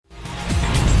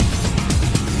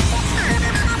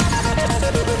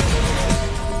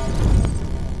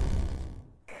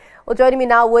Well, joining me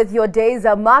now with your day's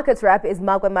markets wrap is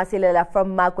Makwe Masilela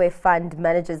from Makwe Fund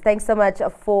Managers. Thanks so much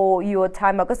for your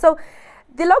time, Makwe. So,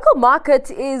 the local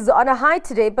market is on a high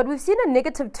today, but we've seen a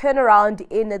negative turnaround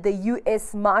in the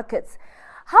US markets.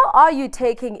 How are you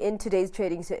taking in today's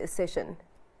trading session?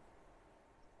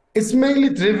 It's mainly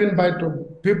driven by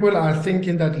people are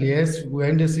thinking that yes, we're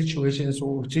in a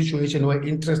situation where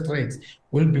interest rates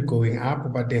will be going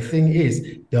up, but the thing is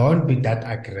they won't be that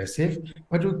aggressive.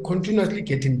 But we're continuously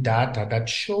getting data that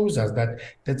shows us that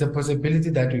there's a possibility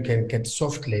that we can get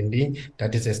soft landing,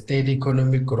 that is a steady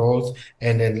economic growth,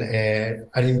 and then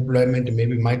unemployment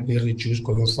maybe might be reduced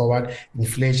going forward.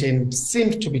 Inflation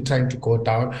seems to be trying to go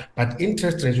down, but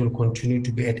interest rates will continue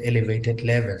to be at elevated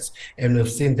levels. And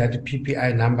we've seen that the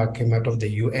PPI number came out of the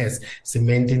US,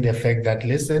 cementing the fact that,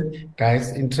 listen,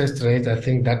 guys, interest rates, I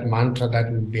think that mantra that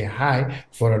will be high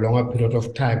for a longer period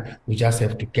of time, we just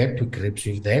have to get to grips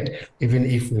with that. Even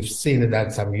if we've seen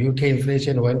that some UK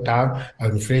inflation went down,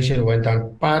 our inflation went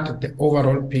down, but the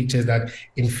overall picture is that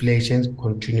inflation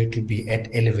continues to be at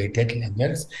elevated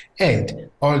levels, and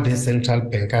all the central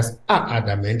bankers are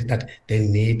adamant that they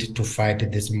need to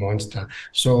fight this monster.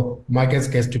 So markets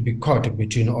get to be caught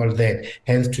between all that.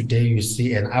 Hence today you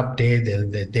see an update,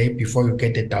 the day before you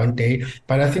get a down day.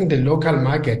 But I think the local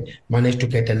market managed to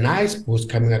get a nice boost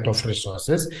coming out of resources.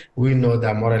 We know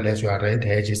that more or less your rent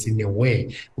hedges in a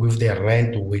way with the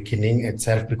rent weakening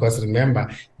itself, because remember,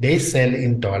 they sell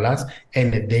in dollars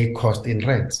and they cost in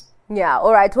rents. Yeah,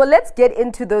 all right. Well, let's get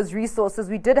into those resources.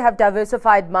 We did have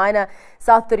Diversified Miner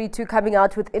South 32 coming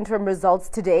out with interim results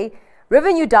today.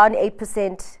 Revenue down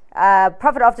 8%,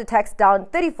 profit after tax down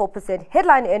 34%,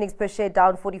 headline earnings per share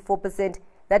down 44%.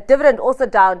 That dividend also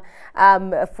down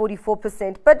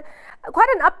 44%. But quite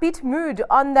an upbeat mood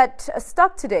on that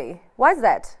stock today. Why is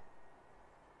that?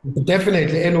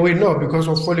 Definitely, and we know because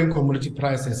of falling commodity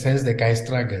prices, hence the guy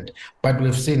struggled. But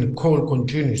we've seen coal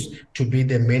continues to be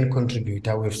the main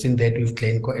contributor. We've seen that with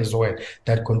Glencore as well,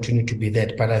 that continue to be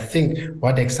that. But I think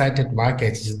what excited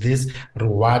markets is this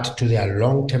reward to their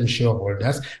long-term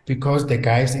shareholders, because the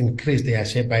guys increased their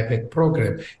share buyback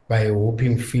program by a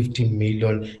whopping $50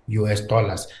 million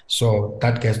US. So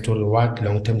that gets to reward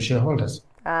long-term shareholders.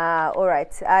 All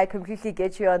right. I completely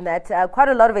get you on that. Quite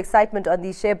a lot of excitement on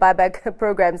these share buyback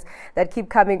programs that keep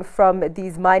coming from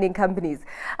these mining companies.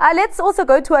 Let's also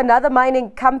go to another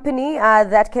mining company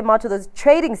that came out with a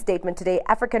trading statement today,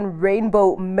 African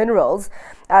Rainbow Minerals.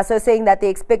 So saying that they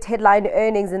expect headline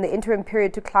earnings in the interim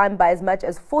period to climb by as much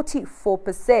as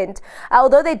 44%.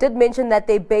 Although they did mention that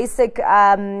their basic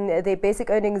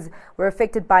earnings were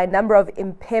affected by a number of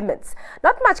impairments.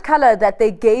 Not much color that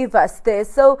they gave us there.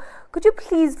 So could you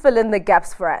please fill in the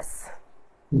gaps for us?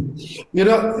 You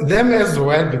know, them as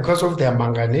well, because of their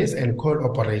manganese and coal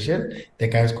operation, the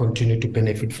guys continue to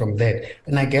benefit from that.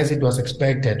 And I guess it was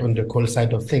expected on the coal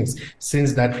side of things,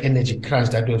 since that energy crunch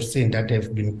that we've seen that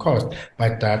have been caused by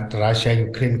that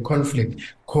Russia-Ukraine conflict.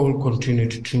 Coal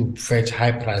continued to fetch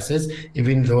high prices,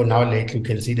 even though now lately you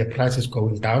can see the prices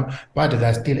going down, but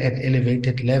they're still at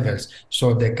elevated levels.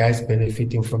 So the guys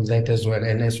benefiting from that as well.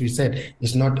 And as we said,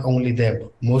 it's not only them.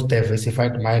 Most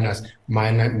diversified miners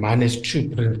manage to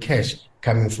print cash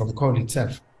coming from coal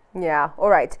itself. Yeah, all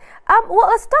right.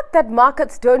 Well, a stock that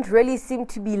markets don't really seem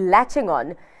to be latching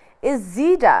on is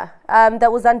Zeda,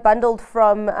 that was unbundled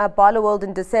from Barloworld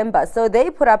in December. So they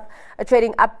put up a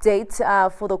trading update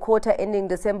for the quarter ending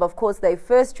December. Of course, their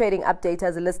first trading update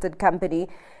as a listed company.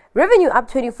 Revenue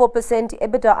up 24%,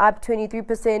 EBITDA up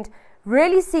 23%.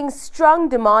 Really seeing strong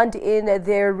demand in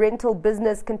their rental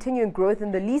business, continuing growth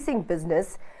in the leasing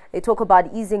business. They talk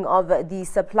about easing of the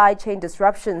supply chain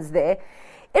disruptions there.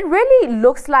 It really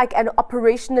looks like an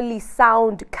operationally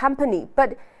sound company,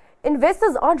 but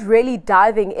investors aren't really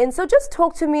diving in. So just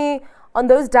talk to me on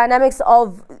those dynamics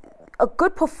of a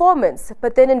good performance,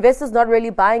 but then investors not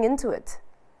really buying into it.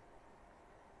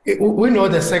 We know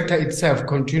the sector itself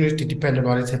continues to depend on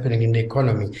what is happening in the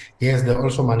economy. Yes, they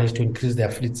also managed to increase their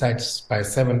fleet size by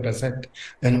 7%.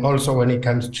 And also when it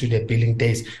comes to the billing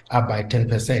days, up by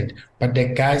 10%. But the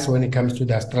guys, when it comes to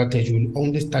their strategy, will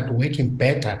only start working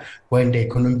better when the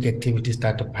economic activity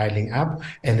started piling up.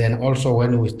 And then also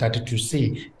when we started to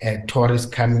see tourists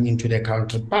coming into the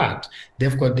country. But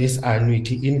they've got this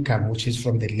annuity income, which is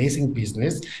from the leasing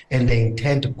business. And they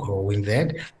intend to grow in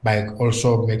that by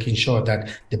also making sure that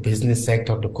the business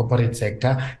sector, the corporate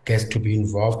sector gets to be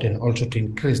involved, and also to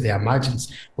increase their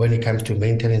margins when it comes to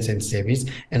maintenance and service,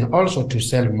 and also to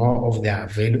sell more of their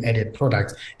value-added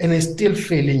products. And it's still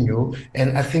failing you.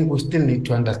 And I think we still need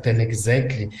to understand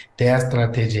exactly their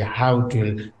strategy, how it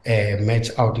will match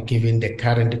out given the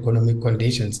current economic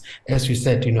conditions. As we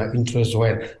said, intro as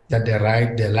well, that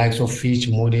the likes of Fitch,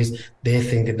 Moody's, they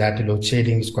think that load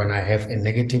shedding is going to have a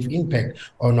negative impact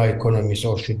on our economy.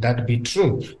 So should that be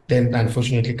true, then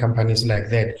unfortunately companies like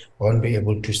that won't be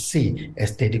able to see a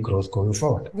steady growth going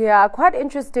forward. Yeah, quite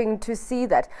interesting to see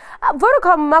that.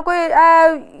 Vodacom,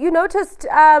 Makwe, you noticed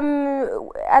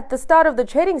at the start of the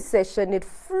trading session, it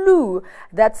flew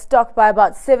that stock by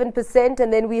about 7%.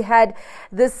 And then we had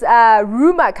this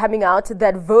rumor coming out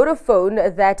that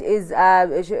Vodafone, that is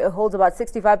holds about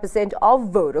 65% of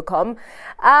Vodacom,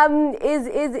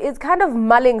 is kind of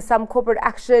mulling some corporate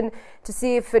action to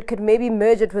see if it could maybe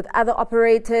merge it with other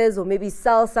operators, or maybe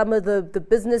sell some of the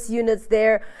business units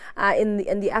there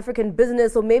in the African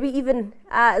business, or maybe even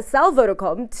sell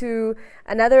Vodacom to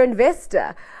another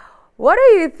investor. What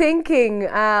are you thinking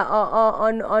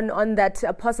on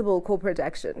that possible corporate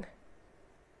action?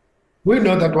 We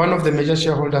know that one of the major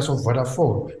shareholders of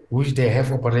Vodafone, which they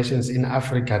have operations in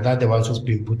Africa, they're the ones who's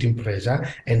been putting pressure,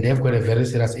 and they've got a very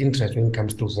serious interest when it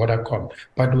comes to Vodacom.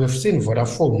 But we've seen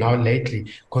Vodafone now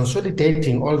lately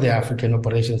consolidating all their African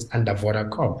operations under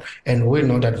Vodacom. And we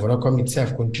know that Vodacom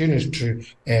itself continues to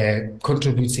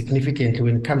contribute significantly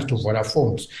when it comes to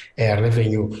Vodafone's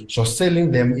revenue. So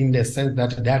selling them in the sense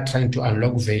that they are trying to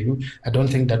unlock value, I don't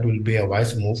think that will be a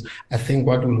wise move. I think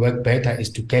what will work better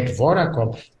is to get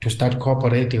Vodacom to start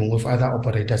cooperating with other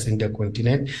operators in the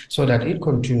continent so that it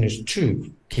continues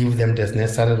to give them the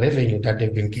necessary revenue that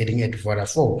they've been getting at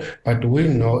Vodafone. But we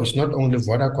know it's not only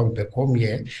Vodacom back home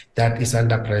here that is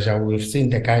under pressure. We've seen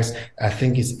the guys, I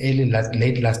think it's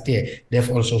late last year, they've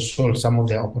also sold some of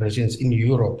their operations in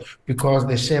Europe because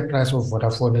the share price of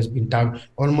Vodafone has been down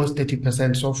almost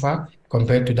 30% so far,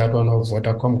 compared to that one of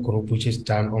Vodacom Group, which is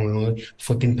down only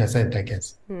 14%, I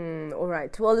guess. All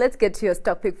right. Well, let's get to your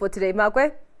stock pick for today,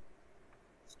 Makwe.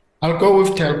 I'll go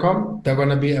with Telkom. They're going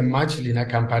to be a much leaner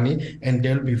company, and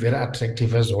they'll be very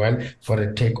attractive as well for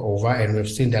a takeover. And we've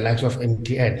seen the likes of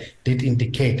MTN did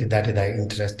indicate that they're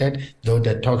interested, though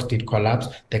the talks did collapse.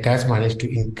 The guys managed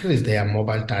to increase their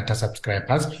mobile data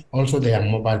subscribers, also their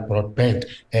mobile broadband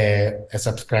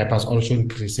subscribers also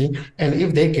increasing. And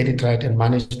if they get it right and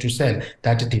manage to sell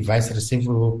that device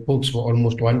receivable books for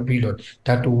almost 1 billion,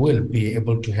 that will be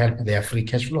able to help their free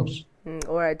cash flows.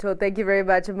 All right. Well, thank you very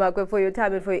much, Makwe, for your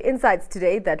time and for your insights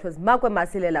today. That was Makwe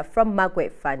Masilela from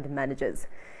Makwe Fund Managers.